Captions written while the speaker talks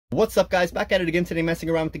What's up guys, back at it again today, messing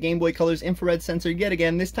around with the Game Boy Color's infrared sensor yet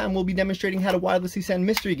again. This time we'll be demonstrating how to wirelessly send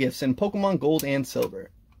mystery gifts in Pokemon Gold and Silver.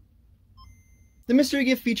 The mystery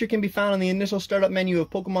gift feature can be found on the initial startup menu of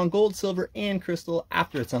Pokemon Gold, Silver, and Crystal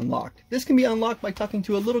after it's unlocked. This can be unlocked by talking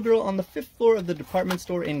to a little girl on the 5th floor of the department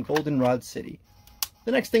store in Goldenrod City.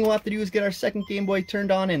 The next thing we'll have to do is get our second Game Boy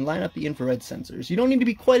turned on and line up the infrared sensors. You don't need to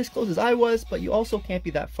be quite as close as I was, but you also can't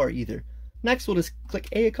be that far either. Next we'll just click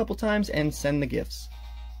A a couple times and send the gifts.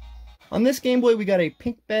 On this Game Boy we got a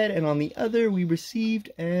pink bed, and on the other we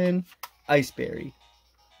received an ice berry.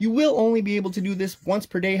 You will only be able to do this once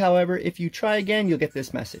per day, however. If you try again, you'll get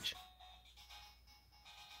this message.